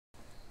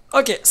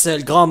Ok, c'est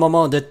le grand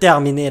moment de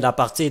terminer la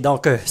partie,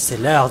 donc c'est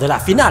l'heure de la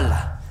finale.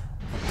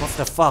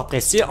 Coffre-fort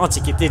précieux,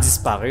 antiquité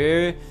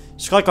disparue.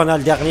 Je crois qu'on a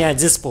le dernier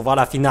indice pour voir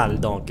la finale,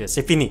 donc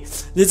c'est fini.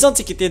 Les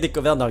antiquités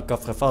découvertes dans le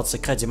coffre-fort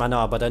secret du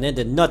manoir abandonné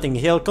de Notting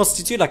Hill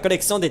constituent la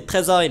collection des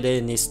trésors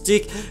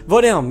hellénistiques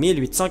volés en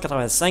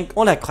 1885.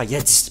 On la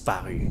croyait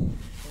disparue.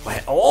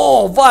 Ouais,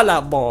 oh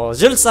voilà, bon,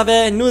 je le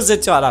savais, nous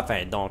étions à la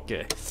fin, donc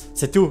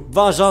c'est tout.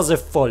 Vengeance de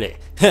Foley.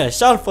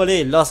 Charles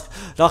Foley est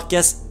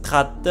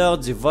l'orchestrateur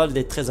du vol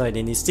des trésors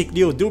hellénistiques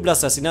lié au double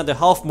assassinat de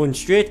Half Moon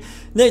Street.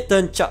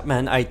 Nathan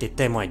Chapman a été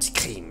témoin du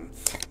crime.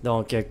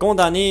 Donc,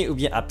 condamné ou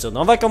bien absurde.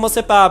 On va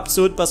commencer par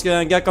absurde parce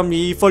qu'un gars comme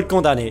lui, il faut le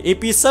condamner. Et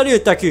puis, salut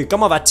Taku,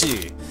 comment vas-tu?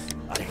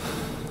 Allez,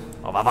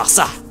 on va voir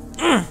ça.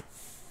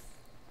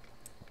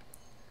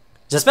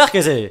 J'espère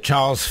que c'est...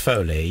 Charles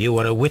Foley, you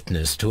were a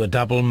witness to a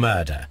double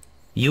murder.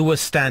 You were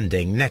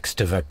standing next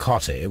to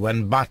Vercotti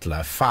when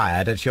Butler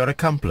fired at your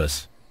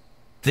accomplice.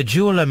 The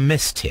jeweler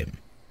missed him,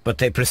 but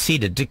they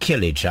proceeded to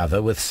kill each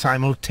other with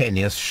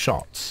simultaneous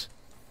shots.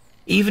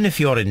 Even if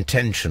your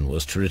intention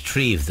was to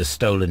retrieve the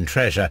stolen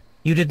treasure,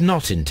 you did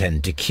not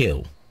intend to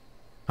kill.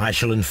 I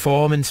shall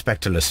inform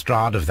Inspector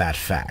Lestrade of that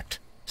fact,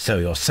 so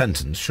your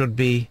sentence should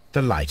be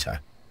the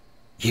lighter.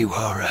 You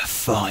are a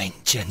fine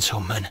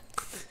gentleman,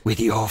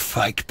 with your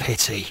fake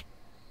pity.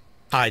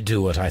 I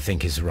do what I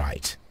think is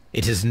right.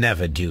 It is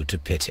never due to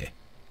pity.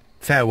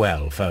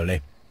 Farewell,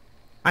 Foley.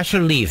 I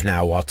shall leave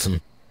now, Watson.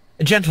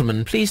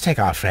 Gentlemen, please take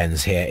our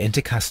friends here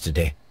into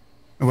custody.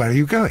 Where are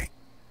you going?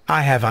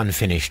 I have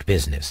unfinished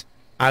business.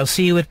 I'll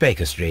see you at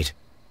Baker Street.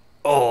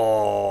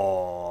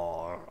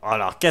 Oh,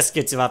 alors qu'est-ce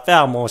que tu vas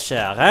faire, mon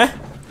cher, hein?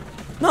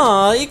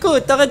 Non,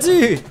 écoute, t'aurais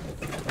dû...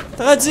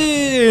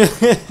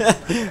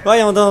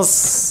 Voyons donc,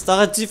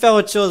 t'aurais dû faire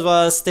autre chose,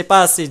 voilà, c'était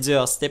pas assez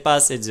dur,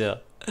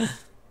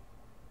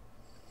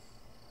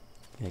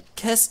 Mais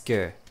qu'est-ce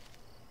que...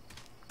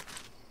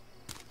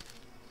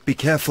 Be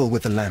careful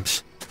with the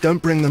lamps.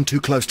 Don't bring them too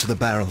close to the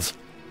barrels.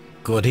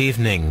 Good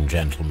evening,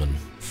 gentlemen.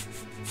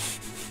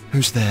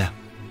 Who's there?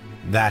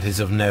 That is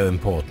of no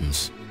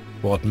importance.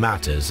 What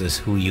matters is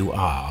who you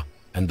are,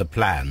 and the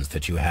plans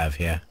that you have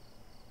here.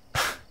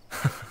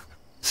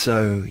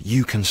 So,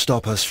 you can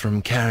stop us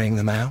from carrying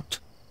them out?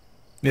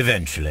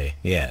 Eventually,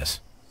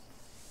 yes.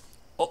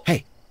 Oh.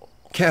 Hey,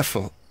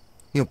 careful.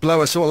 You'll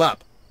blow us all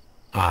up.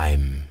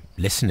 I'm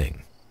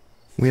listening.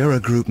 We are a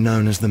group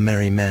known as the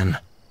Merry Men.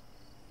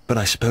 But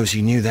I suppose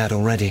you knew that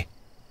already.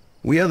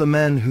 We are the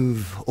men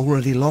who've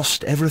already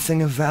lost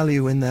everything of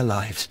value in their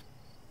lives.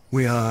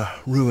 We are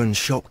ruined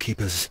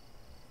shopkeepers.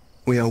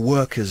 We are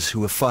workers who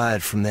were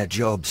fired from their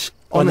jobs.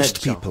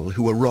 Honest people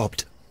who were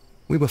robbed.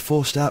 We were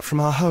forced out from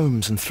our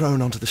homes and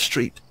thrown onto the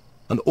street.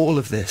 And all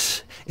of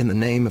this in the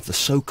name of the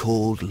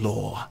so-called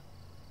law.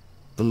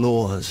 The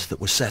laws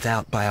that were set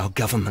out by our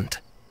government.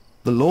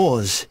 The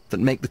laws that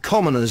make the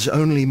commoners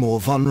only more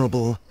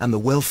vulnerable and the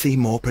wealthy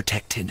more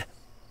protected.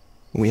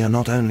 We are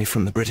not only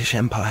from the British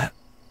Empire.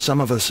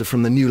 Some of us are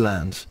from the New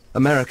Lands,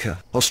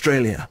 America,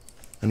 Australia,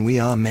 and we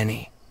are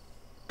many.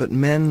 But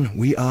men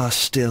we are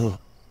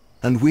still,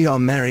 and we are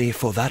merry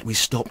for that we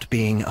stopped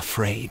being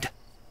afraid.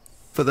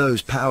 For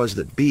those powers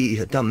that be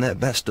had done their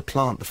best to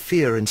plant the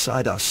fear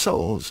inside our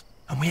souls,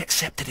 and we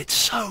accepted it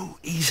so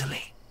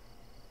easily.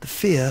 The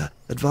fear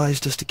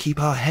advised us to keep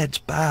our heads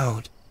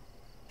bowed.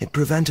 It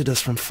prevented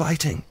us from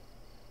fighting.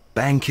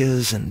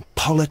 Bankers and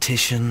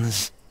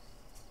politicians,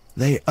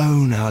 they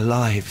own our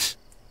lives,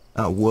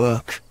 our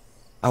work,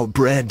 our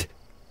bread,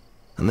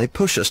 and they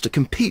push us to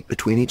compete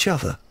between each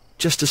other,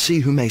 just to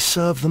see who may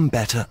serve them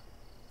better.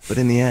 But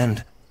in the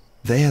end,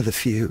 they are the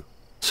few,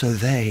 so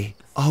they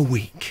are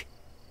weak.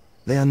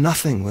 They are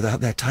nothing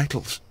without their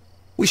titles.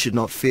 We should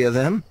not fear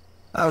them.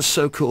 Our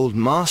so-called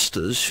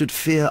masters should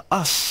fear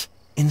us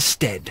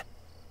instead.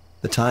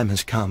 The time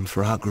has come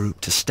for our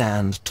group to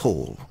stand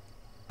tall.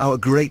 Our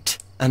great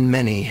and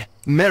many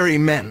merry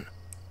men.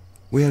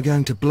 We are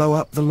going to blow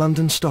up the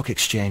London Stock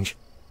Exchange.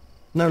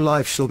 No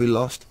life shall be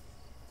lost.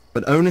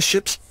 But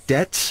ownerships,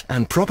 debts,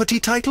 and property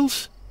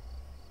titles?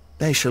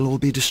 They shall all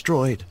be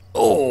destroyed.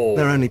 Oh.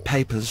 They're only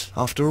papers,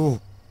 after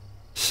all.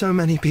 So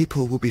many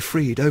people will be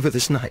freed over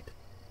this night.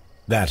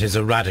 That is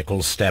a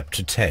radical step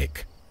to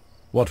take.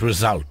 What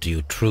result do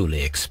you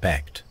truly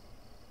expect?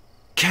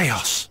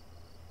 Chaos.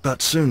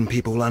 But soon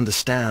people will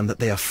understand that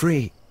they are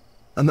free,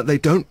 and that they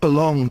don't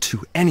belong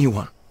to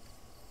anyone.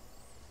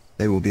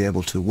 They will be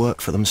able to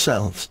work for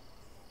themselves,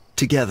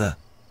 together,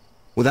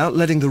 without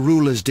letting the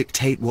rulers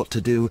dictate what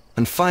to do,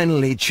 and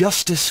finally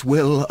justice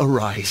will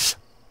arise.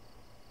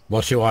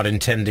 What you are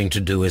intending to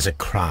do is a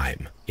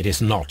crime. It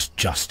is not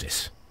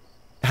justice.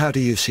 How do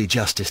you see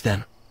justice,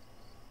 then?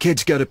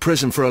 Kids go to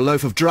prison for a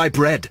loaf of dry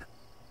bread.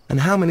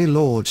 And how many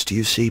lords do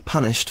you see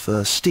punished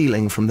for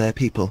stealing from their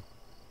people?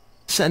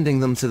 Sending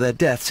them to their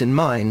deaths in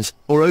mines,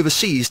 or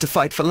overseas to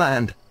fight for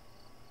land?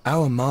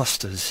 Our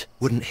masters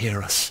wouldn't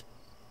hear us.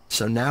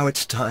 So now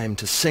it's time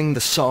to sing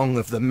the song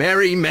of the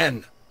merry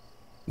men.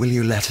 Will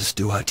you let us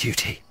do our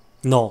duty?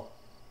 Non.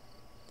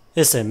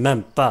 Et c'est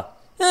même pas.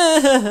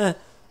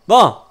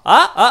 Bon,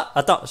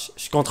 attends,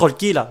 je contrôle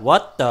qui là?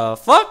 What the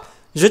fuck?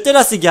 Jeter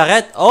la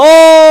cigarette.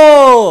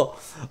 Oh!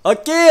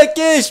 Ok,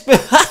 je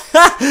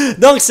peux...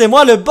 Donc c'est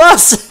moi le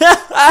boss.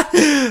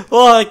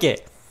 Oh, ok.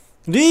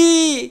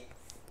 Lui...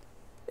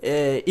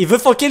 il veut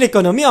foquer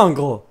l'économie en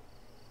gros.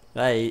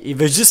 Ouais, il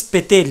veut juste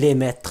péter les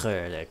maîtres,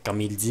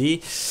 comme il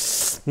dit.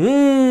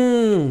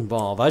 Bon,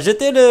 on va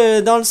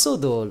jeter dans le seau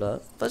d'eau, là.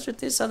 On va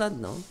jeter ça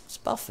là-dedans.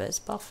 C'est parfait,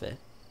 c'est parfait.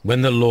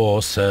 When the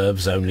law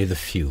serves only the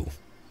few,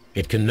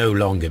 it can no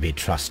longer be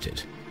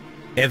trusted.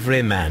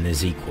 Every man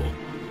is equal,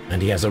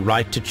 and he has a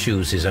right to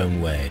choose his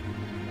own way.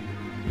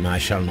 I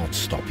shall not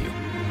stop you.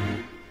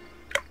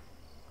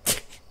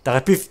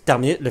 T'aurais pu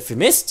terminer le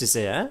fumer si tu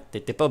sais, hein?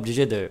 T'étais pas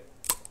obligé de...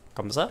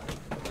 Comme ça.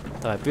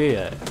 T'aurais pu...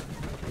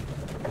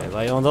 Mais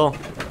voyons donc.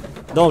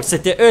 Donc,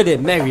 c'était eux les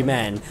Merry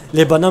Men,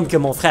 les bonhommes que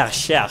mon frère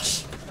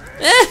cherche.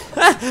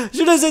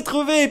 Je les ai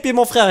trouvés, et puis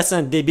mon frère est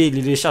un débile,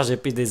 il les cherche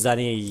depuis des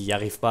années, il n'y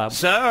arrive pas.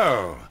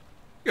 So,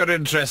 you're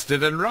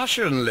interested in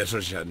Russian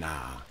literature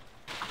now?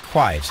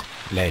 Quite,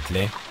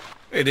 lately.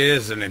 It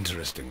is an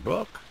interesting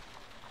book.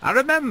 I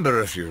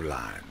remember a few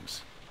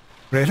lines.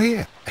 Really?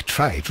 I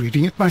tried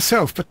reading it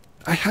myself, but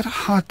I had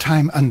a hard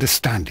time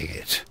understanding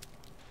it.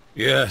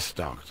 Yes,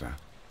 Doctor.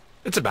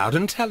 It's about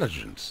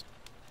intelligence.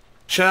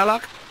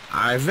 Sherlock,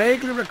 I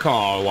vaguely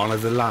recall one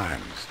of the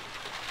lines.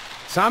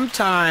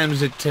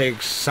 Sometimes it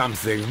takes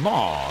something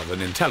more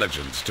than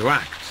intelligence to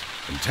act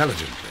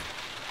intelligently.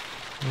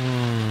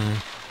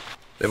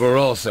 There were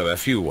also a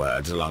few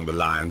words along the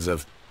lines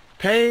of,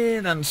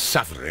 pain and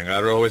suffering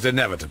are always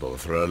inevitable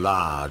for a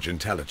large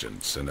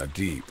intelligence and a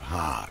deep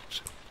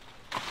heart.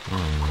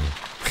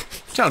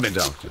 Tell me,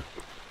 Doctor,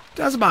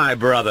 does my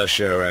brother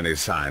show any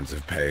signs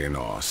of pain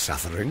or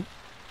suffering?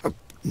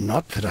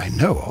 Not that I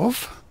know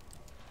of.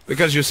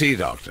 Because you see,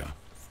 Doctor,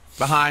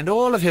 behind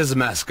all of his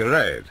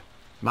masquerade,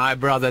 my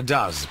brother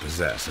does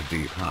possess a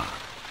deep heart.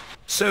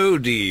 So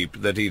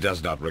deep that he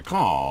does not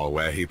recall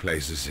where he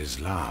places his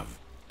love.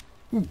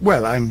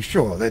 Well, I'm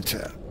sure that...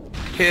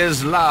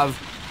 His love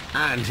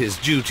and his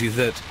duty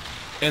that,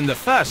 in the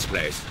first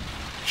place,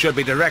 should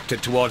be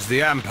directed towards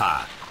the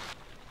Empire.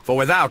 For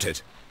without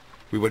it,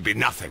 we would be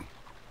nothing.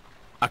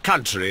 A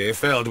country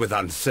filled with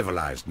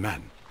uncivilized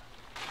men.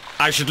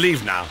 I should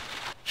leave now.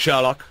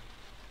 Sherlock,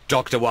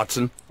 Dr.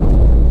 Watson.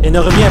 Et ne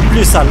revient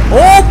plus sale.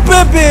 Oh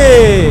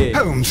bébé!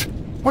 Holmes,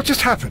 what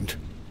just happened?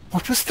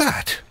 What was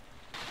that?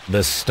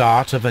 The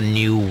start of a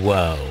new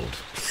world.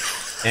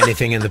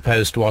 Anything in the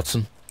post,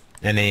 Watson?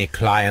 Any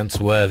clients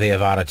worthy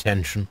of our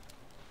attention?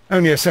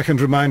 Only a second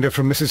reminder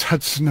from Mrs.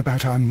 Hudson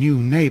about our new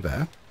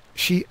neighbour.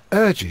 She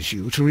urges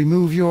you to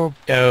remove your...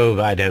 Oh,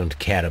 I don't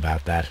care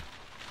about that.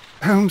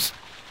 Holmes,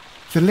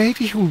 the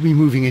lady who will be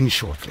moving in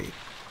shortly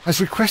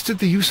has requested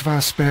the use of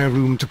our spare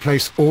room to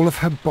place all of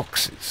her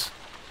boxes.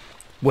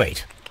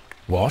 Wait,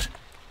 what?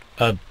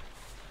 A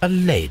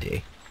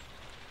lady?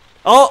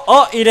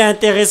 Oh, il est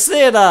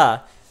intéressé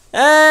là!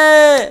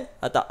 Hey!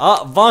 Attends,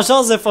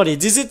 vengeance de folie,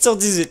 18 sur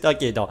 18,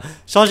 ok, donc,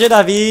 changer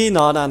d'avis,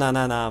 non,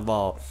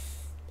 bon.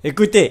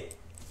 Écoutez,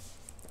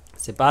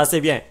 c'est pas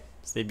assez bien,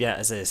 c'est bien,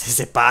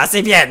 c'est pas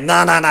assez bien,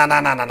 non,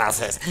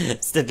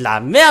 c'était de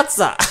la merde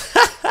ça!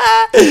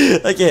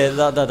 Ok,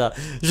 non.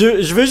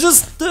 Je veux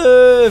juste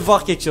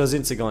voir quelque chose,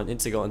 une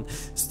seconde.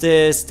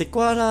 C'était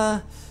quoi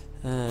là?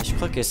 Je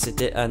crois que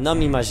c'était un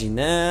homme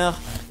imaginaire.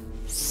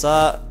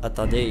 Ça,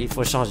 attendez, il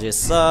faut changer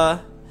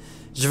ça.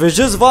 Je veux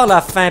juste voir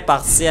la fin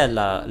partielle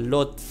là,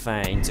 l'autre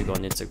fin, une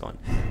seconde.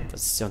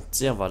 Position de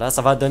tir, voilà,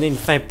 ça va donner une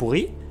fin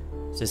pourrie.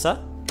 C'est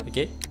ça?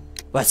 Ok.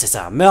 Ouais, c'est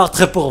ça,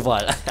 meurtre pour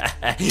vol.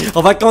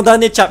 On va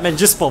condamner Chapman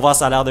juste pour voir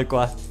ça a l'air de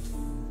quoi.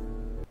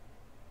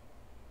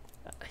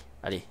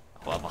 Allez,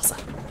 on va voir ça.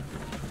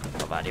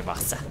 On va aller voir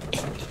ça.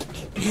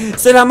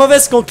 C'est la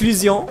mauvaise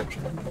conclusion.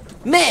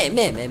 Mais,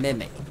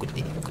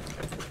 écoutez.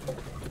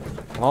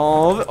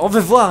 On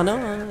veut voir, non?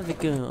 Avec,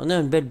 on a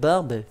une belle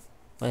barbe.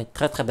 Ouais,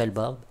 très belle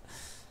barbe.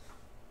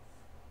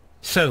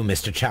 So,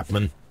 Mr.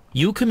 Chapman,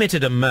 you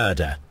committed a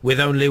murder with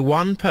only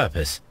one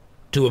purpose,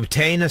 to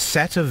obtain a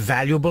set of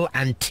valuable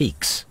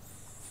antiques.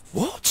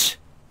 What?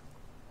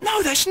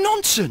 No, that's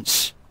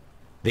nonsense.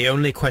 The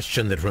only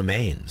question that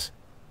remains,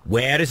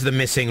 where is the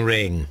missing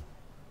ring?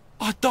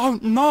 I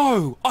don't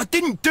know. I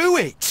didn't do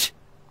it.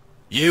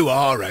 You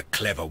are a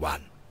clever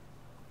one.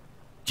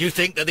 Do you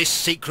think that this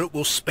secret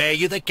will spare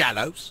you the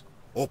gallows?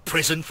 Or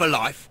prison for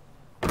life?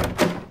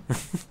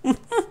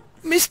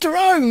 Mr.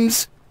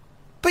 Holmes,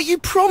 but you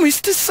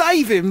promised to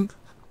save him.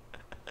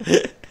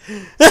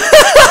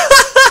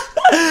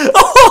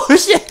 Oh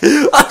shit!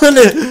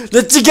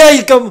 Le petit gars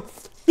il est comme...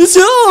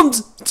 Monsieur Holmes,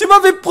 tu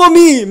m'avais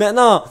promis!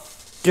 Maintenant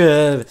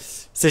que...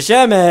 C'est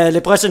cher, mais les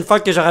prochaines fois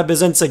que j'aurai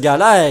besoin de ce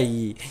gars-là,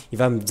 il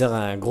va me dire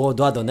un gros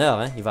doigt d'honneur,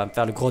 hein. Il va me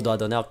faire le gros doigt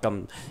d'honneur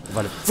comme... Il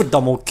va le foutre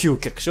dans mon cul ou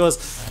quelque chose.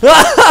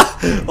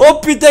 Oh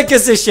putain que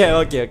c'est cher!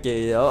 Ok,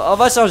 on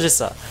va changer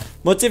ça.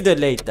 Motif de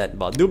Layton.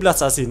 Bon, double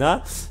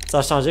assassinat. Ça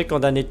a changé,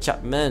 condamné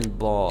Chapman.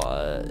 Bon,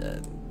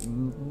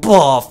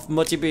 bof,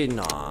 motivé,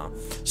 non.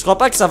 Je crois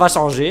pas que ça va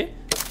changer.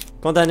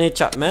 Condamné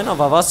Chapman, on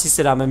va voir si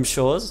c'est la même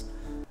chose.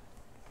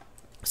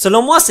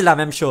 Selon moi, c'est la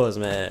même chose,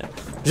 mais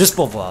juste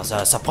pour voir.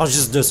 Ça prend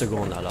juste 2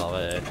 secondes, alors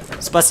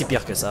c'est pas si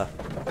pire que ça.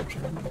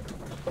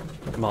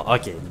 Bon,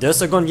 ok. 2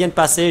 secondes viennent de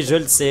passer, je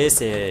le sais,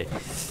 c'est...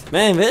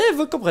 Mais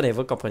vous comprenez,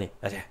 vous comprenez.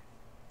 Allez.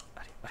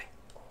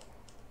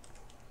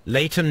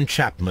 Leighton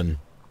Chapman,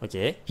 Ok.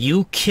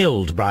 you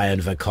killed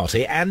Brian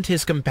Vercotti and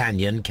his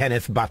companion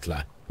Kenneth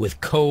Butler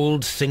with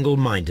cold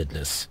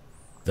single-mindedness.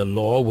 The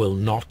law will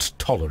not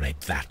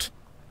tolerate that.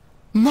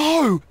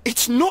 No,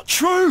 it's not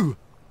true.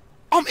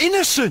 I'm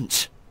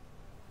innocent.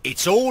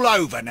 It's all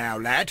over now,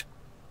 lad.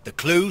 The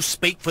clues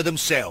speak for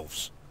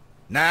themselves.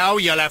 Now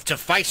you'll have to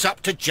face up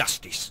to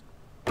justice.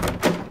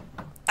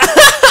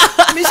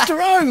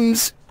 Mr.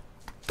 Holmes,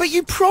 but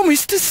you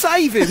promised to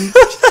save him.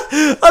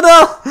 Oh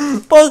non!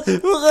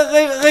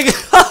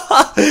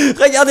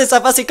 Regardez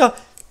sa face, c'est comme...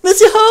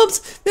 Monsieur Holmes,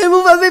 mais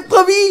vous m'avez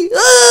promis!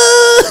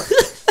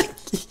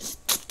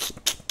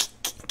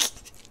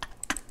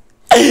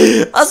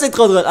 Ah, c'est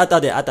trop drôle.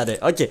 Attendez.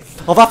 Ok,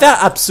 on va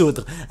faire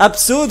absoudre.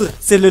 Absoudre,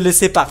 c'est le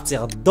laisser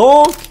partir.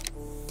 Donc,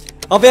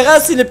 on verra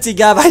si le petit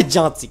gars va être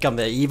gentil. Comme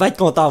il va être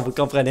content, vous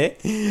comprenez?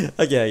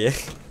 Ok.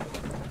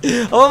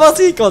 On va voir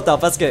s'il est content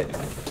parce que...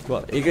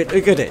 Bon,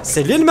 écoutez,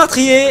 c'est lui le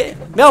meurtrier,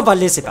 mais on va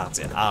le laisser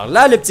partir. Alors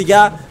là, le petit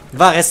gars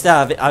va rester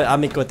à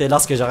mes côtés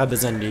lorsque j'aurai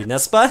besoin de lui,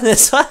 n'est-ce pas?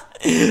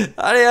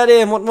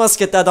 Allez, montre-moi ce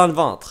que t'as dans le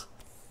ventre.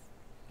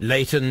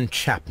 Leighton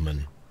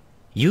Chapman,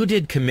 you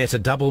did commit a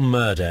double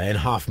murder in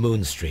Half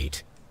Moon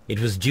Street. It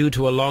was due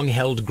to a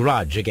long-held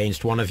grudge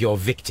against one of your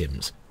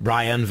victims,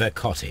 Brian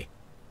Vercotti.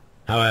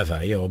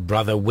 However, your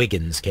brother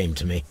Wiggins came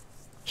to me.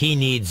 He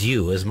needs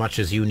you as much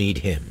as you need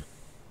him.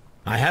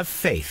 I have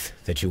faith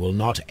that you will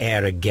not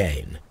err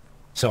again,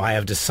 so I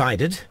have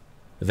decided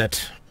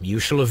that you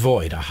shall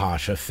avoid a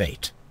harsher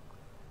fate.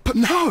 But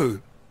no,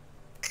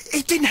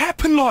 it didn't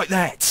happen like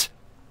that.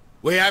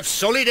 We have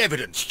solid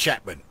evidence,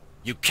 Chapman.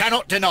 You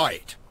cannot deny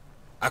it.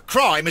 A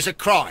crime is a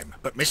crime,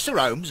 but Mr.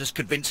 Holmes has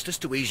convinced us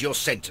to ease your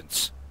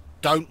sentence.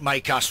 Don't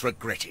make us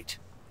regret it.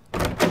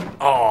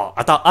 Oh,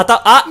 attends,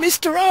 ah!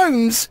 Mr.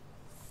 Holmes,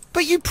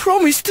 but you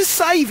promised to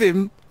save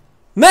him.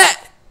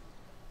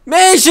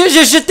 Mais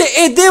je t'ai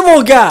aidé,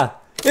 mon gars!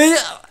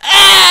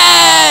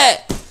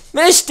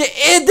 Mais je t'ai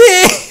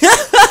aidé!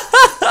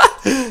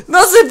 Non,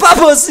 c'est pas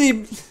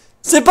possible!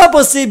 C'est pas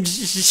possible!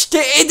 Je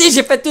t'ai aidé,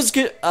 j'ai fait tout ce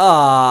que...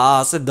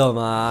 Ah, c'est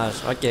dommage.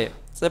 Ok,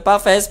 c'est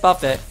parfait.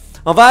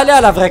 On va aller à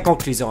la vraie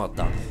conclusion.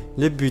 Attends.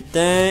 Le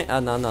butin...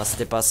 Ah non,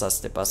 c'était pas ça.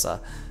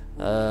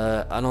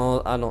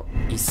 Allons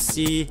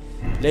ici.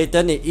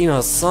 Leighton est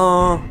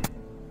innocent.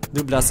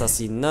 Double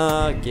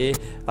assassinat, ok.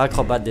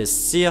 Acrobate de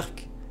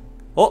cirque.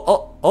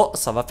 Oh,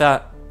 ça va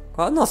faire...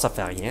 Oh non, ça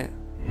fait rien.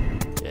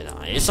 Et là,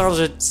 échange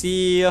de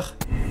tir.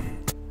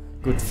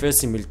 Coup de feu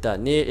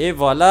simultané. Et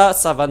voilà,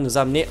 ça va nous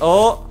amener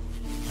au...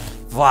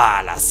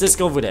 Voilà, c'est ce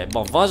qu'on voulait.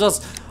 Bon,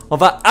 vengeance. On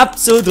va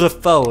absoudre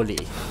Foley.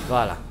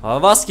 Voilà, on va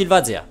voir ce qu'il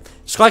va dire.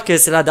 Je crois que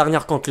c'est la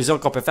dernière conclusion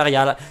qu'on peut faire. Et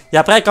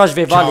après, quand je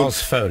vais voir Charles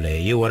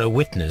Foley, you were a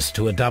witness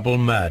to a double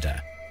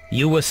murder.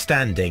 You were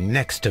standing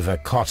next to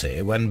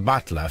Vercotti when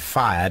Butler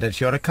fired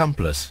at your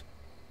accomplice.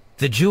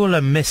 The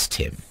jeweler missed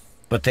him,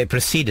 but they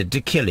proceeded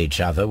to kill each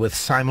other with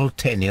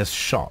simultaneous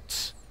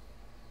shots.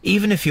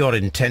 Even if your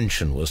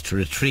intention was to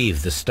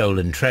retrieve the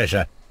stolen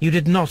treasure, you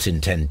did not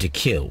intend to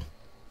kill.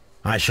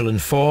 I shall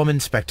inform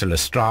Inspector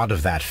Lestrade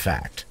of that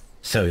fact,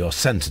 so your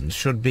sentence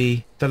should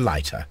be the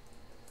lighter.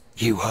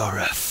 You are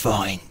a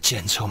fine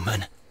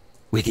gentleman,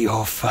 with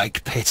your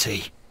fake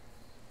pity.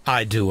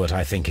 I do what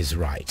I think is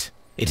right.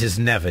 It is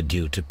never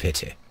due to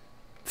pity.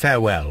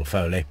 Farewell,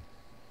 Foley.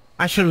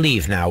 I shall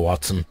leave now,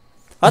 Watson.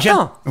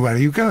 Attends! Where are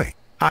you going?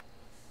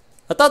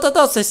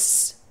 Attends,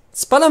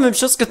 c'est pas la même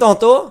chose que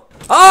tantôt?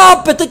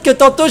 Ah, peut-être que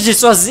tantôt j'ai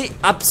choisi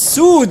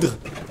absoudre!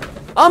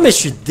 Ah, mais je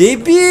suis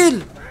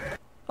débile!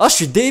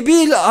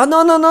 Ah,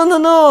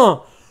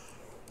 non!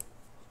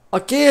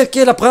 Ok,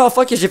 la première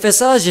fois que j'ai fait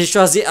ça, j'ai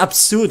choisi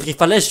absoudre. Il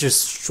fallait que je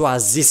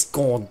choisisse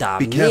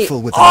condamner. Be careful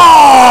with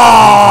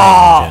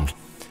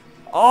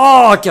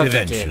Oh, ok.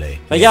 Eventually,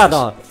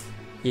 Regarde,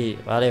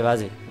 allez,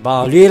 vas-y.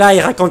 Bon, lui là,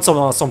 il raconte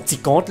son petit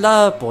conte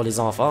là pour les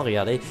enfants.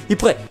 Regardez, il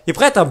pourrait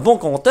être un bon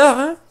conteur,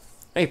 hein.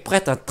 Il pourrait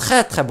être un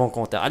très très bon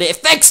conteur. Allez,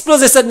 fais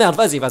exploser cette merde.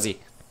 Vas-y.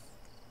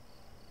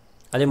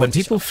 Allez, mon When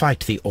people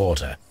fight the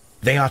order,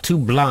 they are too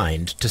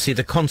blind to see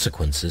the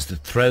consequences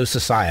that throw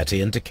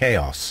society into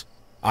chaos.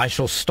 I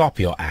shall stop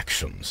your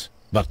actions,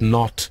 but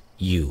not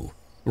you.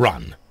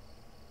 Run.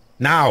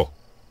 Now!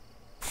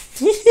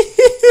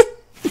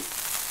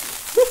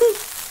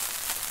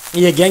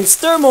 Il est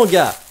gangster, mon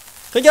gars.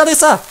 Regardez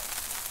ça.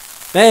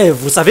 Mais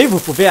vous savez, vous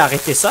pouvez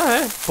arrêter ça,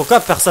 hein. Pourquoi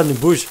personne ne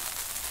bouge?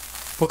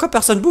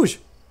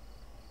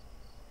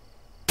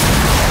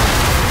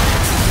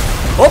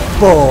 Oh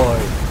boy!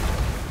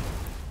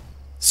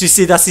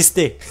 Suicide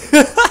assisté.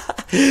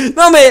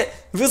 Non mais,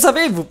 vous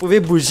savez, vous pouvez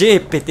bouger et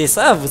péter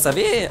ça, vous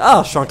savez.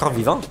 Ah, je suis encore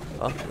vivant.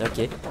 Ah,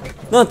 ok.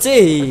 Non, tu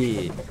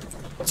sais,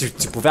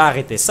 tu pouvais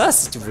arrêter ça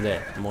si tu voulais,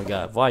 mon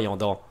gars. Voyons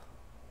donc.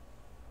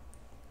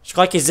 Je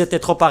crois qu'ils étaient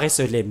trop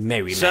paresseux, les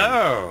Merry Men.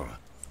 So,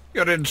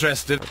 You're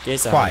interested. Ok,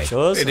 c'est la même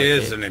chose. It ok.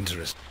 is an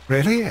interest.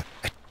 Really?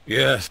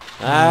 Yes.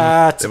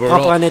 Ah, tu They te were prends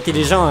pour all- un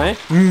intelligent, hein?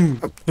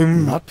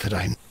 Not that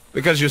I'm...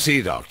 Because you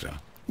see, Doctor,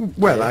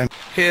 Well, I'm...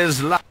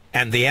 here's life.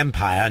 And the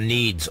Empire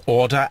needs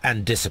order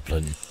and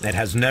discipline. It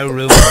has no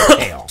room for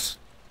chaos.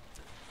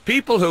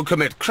 People who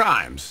commit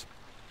crimes,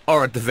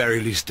 or at the very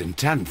least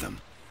intend them,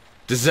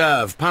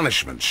 deserve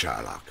punishment,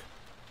 Sherlock.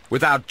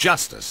 Without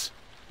justice,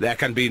 there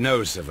can be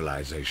no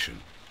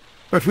civilization.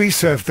 But we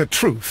serve the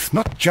truth,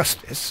 not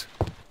justice.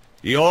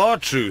 Your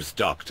truth,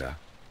 Doctor,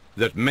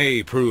 that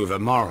may prove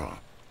immoral.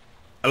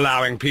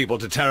 Allowing people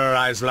to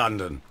terrorize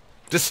London,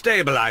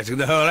 destabilizing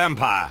the whole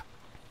empire.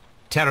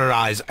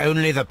 Terrorize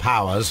only the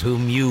powers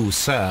whom you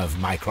serve,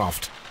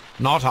 Mycroft.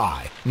 Not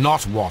I,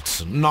 not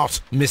Watson,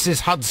 not Mrs.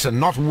 Hudson,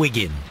 not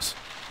Wiggins.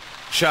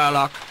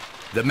 Sherlock,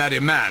 the merry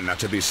men are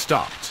to be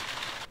stopped.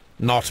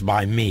 Not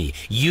by me.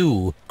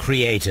 You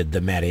created the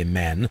merry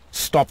men.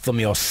 Stop them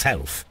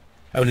yourself.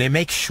 Only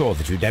make sure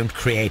that you don't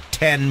create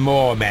 10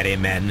 more merry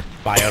men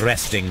by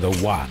arresting the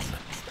one.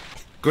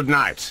 Good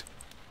night,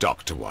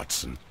 Dr.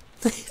 Watson.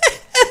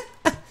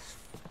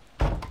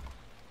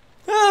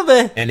 Ah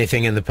ben,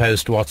 Anything in the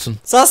post, Watson?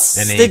 ça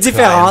c'était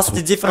différent,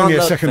 c'était différent de Only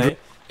a l'autre second. fin.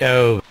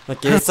 Oh,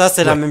 Ok, ça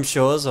c'est la même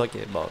chose. Ok,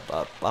 bon,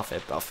 parfait,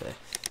 parfait.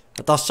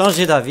 Attends,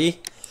 changer d'avis.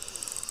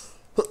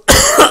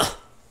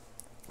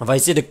 On va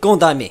essayer de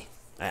condamner.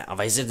 Ouais, on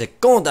va essayer de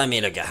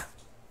condamner le gars.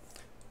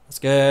 Parce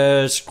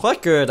que je crois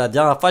que la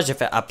dernière fois j'ai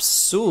fait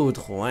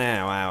absoudre. Ouais,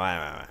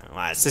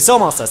 c'est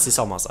sûrement ça, c'est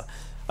sûrement ça.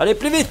 Allez,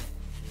 plus vite,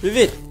 plus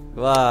vite.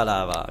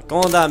 Voilà, va.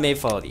 Condamner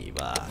folie,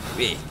 va.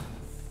 Oui.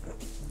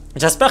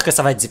 J'espère que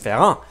ça va être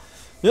différent.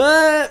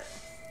 Ouais.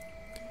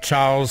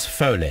 Charles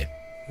Foley.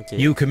 Ok.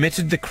 You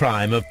committed the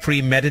crime of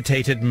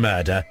premeditated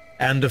murder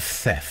and of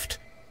theft.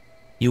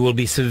 You will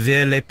be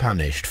severely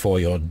punished for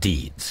your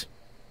deeds.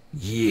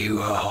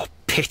 You are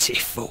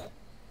pitiful.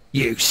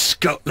 You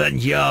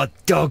Scotland Yard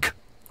dog.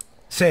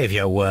 Save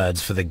your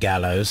words for the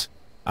gallows.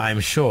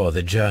 I'm sure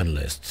the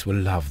journalists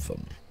will love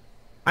them.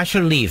 I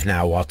shall leave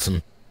now,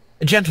 Watson.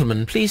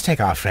 Gentlemen, please take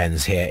our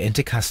friends here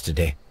into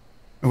custody.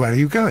 Where are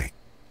you going?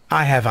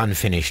 I have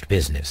unfinished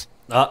business.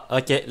 Ah,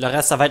 ok, le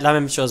reste ça va être la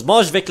même chose.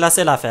 Bon, je vais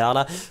classer l'affaire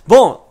là.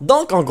 Bon,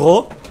 donc en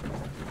gros,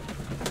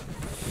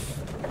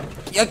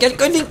 il y a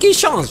quelques lignes qui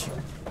changent.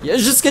 Il y a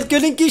juste quelques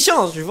lignes qui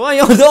changent.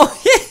 Voyons donc.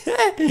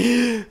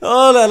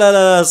 Oh là là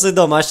là, c'est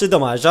dommage, c'est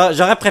dommage.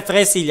 J'aurais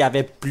préféré s'il y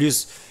avait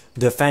plus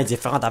de fins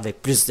différentes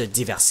avec plus de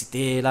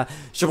diversité là.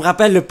 Je me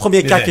rappelle le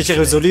premier cas que j'ai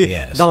résolu.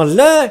 Yes. Dans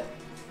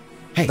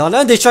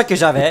l'un des choix que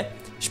j'avais,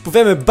 je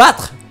pouvais me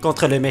battre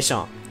contre le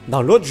méchant.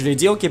 Dans l'autre, je lui ai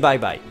dit ok, bye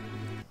bye.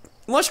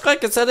 Moi, je crois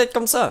que ça doit être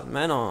comme ça.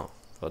 Mais non.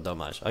 Oh,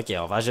 dommage. Ok,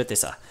 on va jeter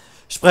ça.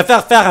 Je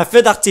préfère faire un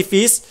feu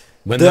d'artifice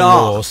When the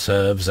dehors. law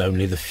serves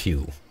only the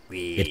few,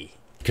 Oui. it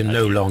can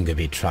no longer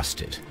be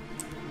trusted.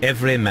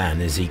 Every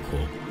man is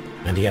equal,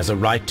 and he has a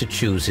right to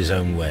choose his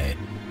own way.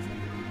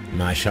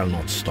 And I shall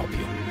not stop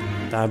you.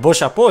 T'as un beau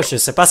chapeau. Je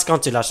sais pas si quand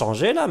tu l'as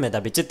changé, là, mais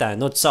d'habitude, t'as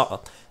un autre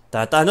sort.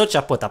 T'as un autre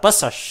chapeau. T'as pas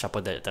ce chapeau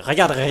de...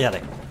 Regarde,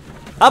 regardez.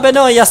 Ah ben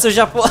non, il y a ce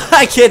chapeau.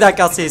 Ok,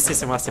 d'accord,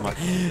 c'est moi, c'est moi.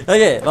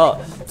 Ok, bon,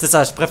 c'est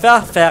ça. Je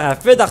préfère faire un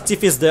feu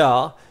d'artifice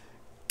dehors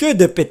que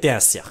de péter un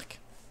cirque.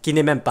 Qui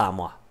n'est même pas à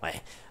moi. Ouais.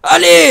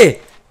 Allez!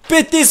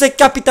 Pétez ces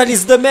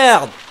capitalistes de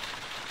merde!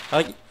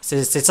 Ok,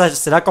 c'est ça,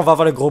 c'est là qu'on va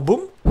avoir le gros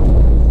boom?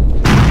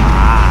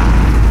 Ah!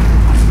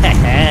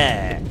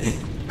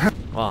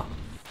 Bon.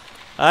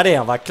 Allez,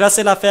 on va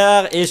classer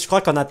l'affaire et je crois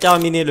qu'on a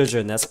terminé le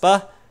jeu, n'est-ce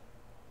pas?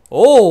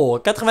 Oh!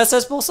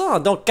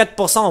 96%! Donc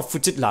 4% ont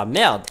foutu de la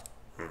merde.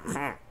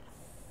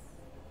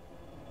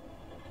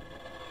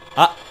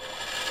 Ah!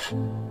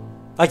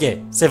 Ok,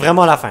 c'est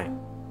vraiment la fin.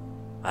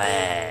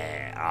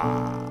 Ouais. Ah.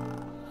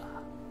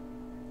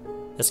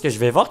 Est-ce que je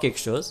vais voir quelque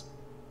chose?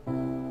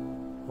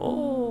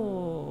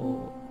 Oh!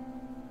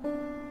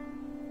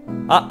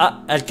 Ah,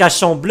 elle cache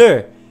son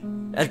bleu.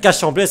 Elle cache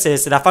son bleu,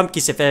 c'est la femme qui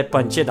s'est fait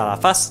puncher dans la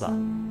face, là.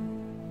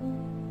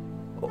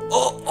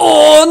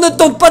 Oh, ne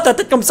tourne pas ta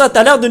tête comme ça,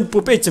 t'as l'air d'une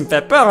poupée, tu me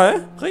fais peur, hein?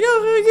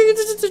 Regarde,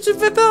 tu me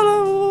fais peur,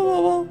 là.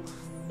 Oh.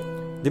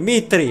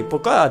 Dimitri,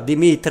 pourquoi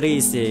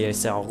Dimitri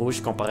c'est en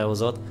rouge comparé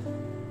aux autres?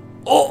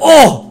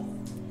 Oh!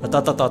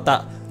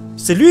 Attends.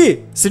 C'est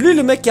lui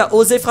le mec qui a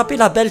osé frapper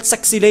la belle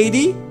sexy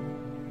lady?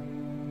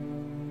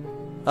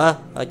 Ah,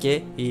 ok,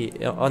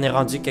 on est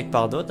rendu quelque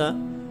part d'autre, hein?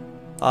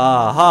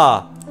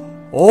 Ah!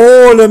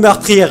 Oh, le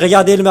meurtrier,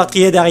 regardez le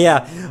meurtrier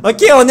derrière.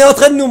 Ok, on est en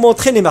train de nous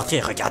montrer les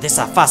meurtriers, regardez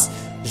sa face.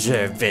 Je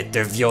vais te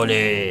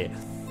violer.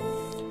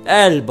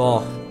 Elle,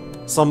 bon,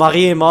 son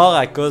mari est mort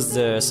à cause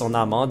de son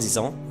amant,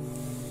 disons.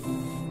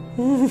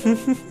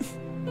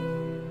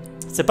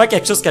 C'est pas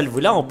quelque chose qu'elle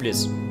voulait en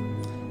plus.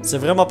 C'est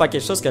vraiment pas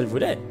quelque chose qu'elle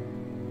voulait.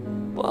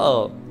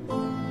 Wow.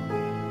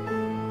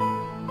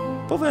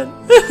 Pauvre elle.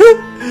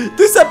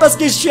 Tout ça parce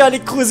que je suis allé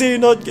cruiser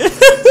une autre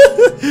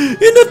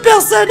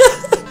personne.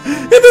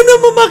 Et maintenant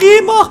mon mari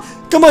est mort.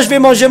 Comment je vais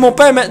manger mon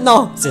pain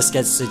maintenant? C'est ce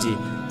qu'elle se dit.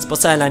 C'est pour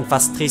ça qu'elle a une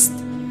face triste.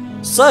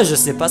 Ça, je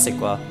sais pas c'est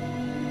quoi.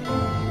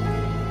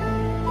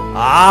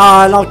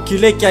 Ah,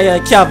 l'enculé qui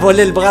a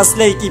volé le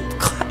bracelet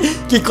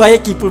et qu'il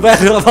croyait qu'il pouvait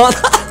le revendre.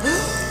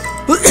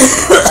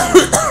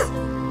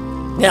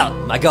 Merde,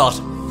 ma gorge.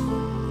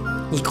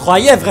 Il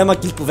croyait vraiment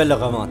qu'il pouvait le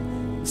revendre.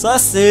 Ça,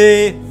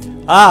 c'est...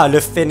 Ah, le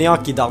fainéant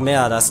qui dormait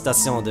à la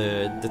station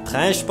de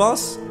train, je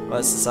pense.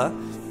 Ouais, c'est ça.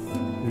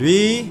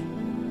 Lui...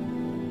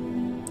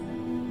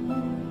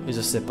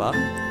 Je sais pas.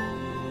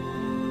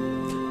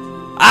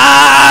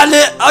 Ah,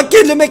 ok,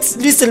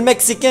 lui, c'est le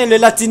Mexicain, le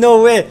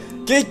Latino, ouais.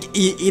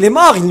 Il est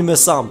mort, il me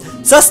semble.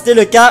 Ça, c'était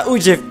le cas où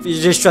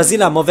j'ai choisi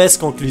la mauvaise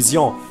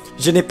conclusion.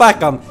 Je n'ai pas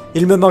comme...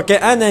 Il me manquait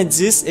un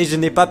indice et je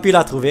n'ai pas pu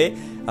la trouver.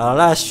 Alors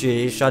là,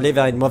 je suis allé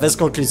vers une mauvaise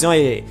conclusion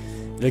et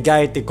le gars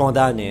a été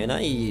condamné.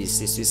 Là, il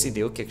s'est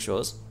suicidé ou quelque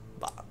chose.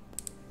 Bah.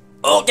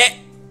 Ok.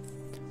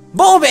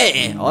 Bon,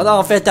 ben, on a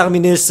enfin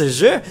terminé ce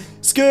jeu.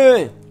 Parce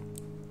que...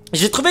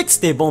 J'ai trouvé que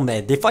c'était bon,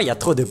 mais des fois, il y a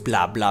trop de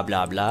bla.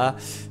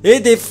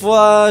 Et des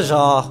fois,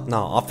 genre... Non,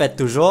 en fait,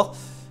 toujours...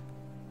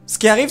 Ce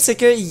qui arrive, c'est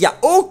qu'il n'y a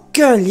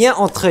aucun lien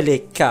entre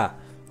les cas.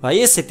 Vous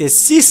voyez, c'était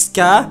 6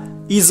 cas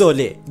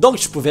isolés. Donc,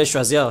 je pouvais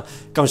choisir,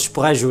 comme je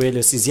pourrais jouer le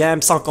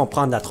 6e sans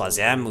comprendre la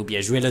 3e, ou bien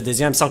jouer le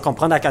 2e sans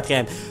comprendre la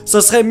 4e. Ce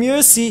serait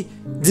mieux si,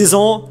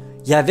 disons,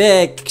 il y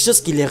avait quelque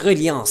chose qui les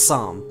reliait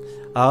ensemble.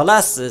 Alors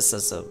là,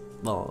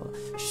 bon,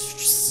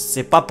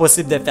 c'est pas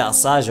possible de faire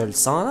ça, je le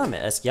sens, là, mais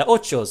est-ce qu'il y a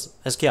autre chose?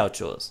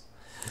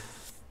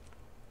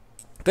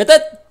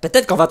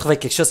 Peut-être qu'on va trouver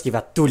quelque chose qui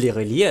va tous les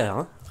relier,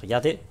 hein?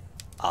 Regardez.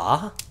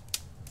 Ah!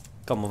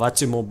 Comment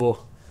vas-tu, mon beau?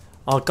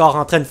 Encore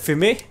en train de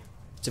fumer?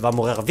 Tu vas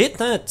mourir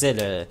vite, hein? Tu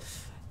sais,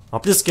 En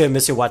plus que M.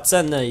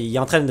 Watson, il est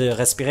en train de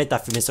respirer ta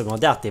fumée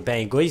secondaire. T'es bien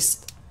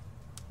égoïste.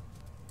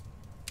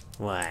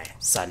 Ouais,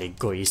 sale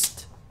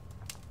égoïste.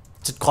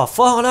 Tu te crois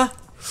fort, là?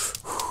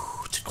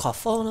 Tu te crois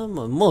fort, là?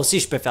 Moi aussi,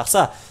 je peux faire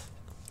ça.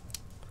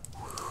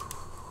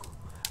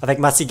 Avec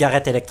ma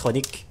cigarette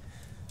électronique.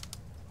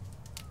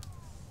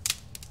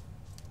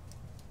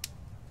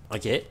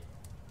 Ok.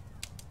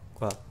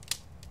 Quoi?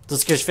 Tout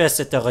ce que je fais,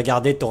 c'est te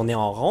regarder tourner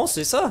en rond,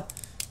 c'est ça?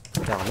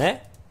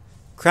 Carnet.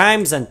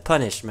 Crimes and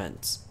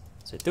Punishments.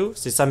 C'est tout?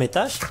 C'est ça mes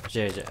tâches?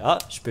 Ah,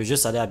 je peux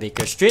juste aller à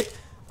Baker Street.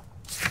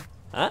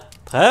 Hein?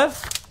 Preuve?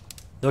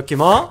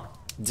 Document?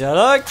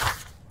 Dialogue?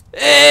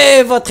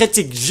 Et votre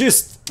éthique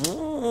juste!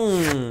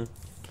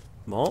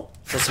 Bon,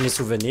 ça c'est mes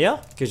souvenirs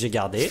que j'ai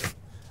gardés.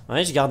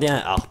 Ouais, j'ai gardé un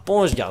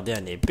harpon, j'ai gardé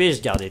un épée,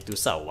 j'ai gardé tout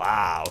ça.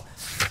 Waouh!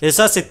 Et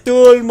ça, c'est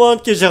tout le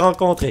monde que j'ai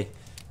rencontré.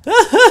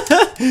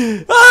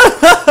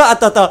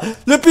 Attends,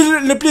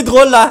 le plus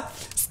drôle là,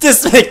 c'était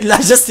ce mec là,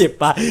 je sais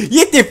pas, il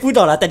était fou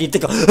dans la tête, il était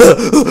comme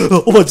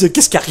oh mon dieu,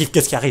 qu'est-ce qui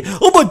arrive,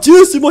 oh mon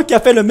dieu, c'est moi qui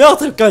a fait le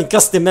meurtre, quand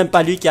c'était même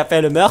pas lui qui a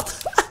fait le meurtre.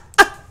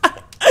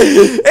 Et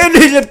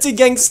lui, le petit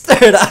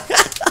gangster là,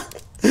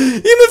 il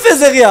me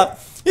faisait rire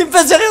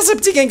ce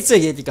petit gangster,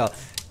 il était comme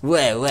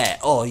ouais,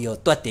 oh yo,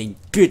 toi t'es une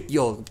pute,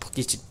 yo, pour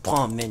qui tu te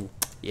prends, man,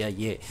 yeah.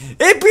 Et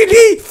puis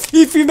lui,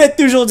 il fumait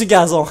toujours du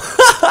gazon.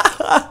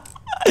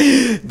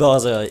 Bon,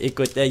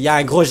 écoute, il y a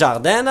un gros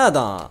jardin là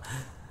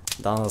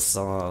dans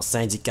son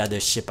syndicat de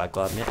je sais pas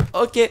quoi, mais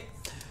ok.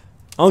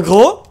 En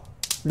gros,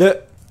 le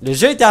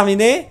jeu est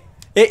terminé.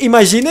 Et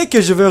imaginez que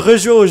je veux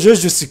rejouer au jeu,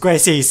 je suis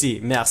coincé ici.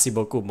 Merci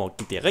beaucoup, mon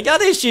quitté.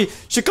 Regardez, je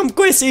suis comme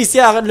coincé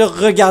ici à le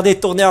regarder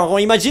tourner en rond.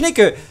 Imaginez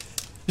que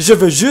je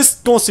veux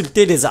juste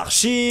consulter les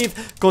archives,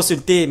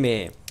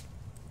 consulter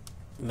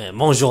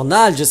mon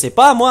journal, je sais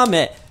pas moi,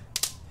 mais...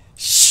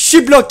 Je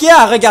suis bloqué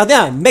à regarder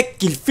un mec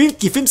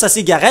qui fume sa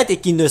cigarette et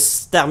qui ne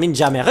se termine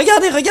jamais.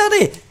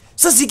 Regardez!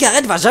 Sa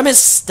cigarette va jamais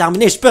se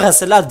terminer. Je peux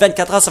rester là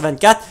 24 heures sur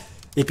 24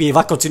 et puis il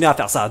va continuer à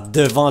faire ça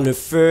devant le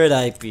feu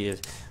là et puis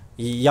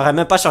il aurait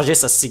même pas changé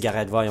sa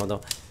cigarette, voyons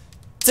donc.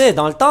 Tu sais,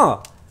 dans le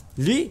temps,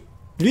 lui,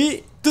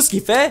 tout ce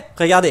qu'il fait,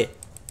 regardez,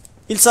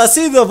 il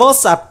s'assied devant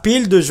sa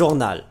pile de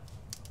journal.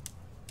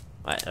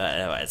 Ouais,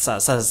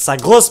 sa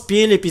grosse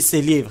pile et puis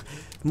ses livres.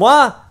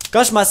 Moi,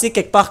 quand je m'assieds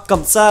quelque part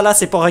comme ça, là,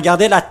 c'est pour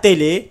regarder la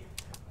télé.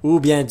 Ou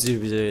bien ben,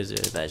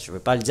 je veux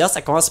pas le dire,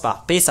 ça commence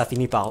par P, ça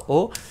finit par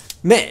O.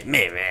 Mais,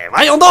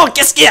 voyons donc,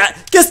 qu'est-ce qu'il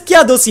y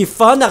a d'aussi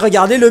fun à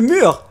regarder le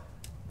mur?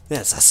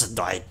 Ça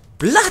doit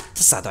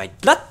être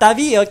plate ta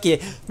vie, ok.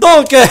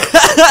 Donc,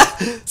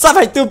 ça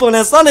va être tout pour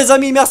l'instant, les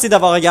amis. Merci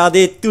d'avoir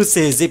regardé tous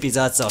ces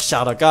épisodes sur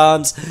Sherlock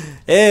Holmes.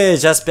 Et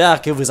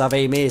j'espère que vous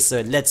avez aimé ce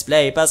let's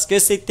play parce que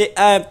c'était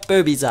un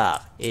peu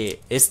bizarre. Et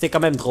c'était quand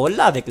même drôle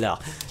là avec leur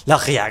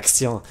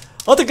réaction.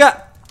 En tout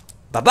cas,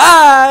 bye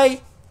bye!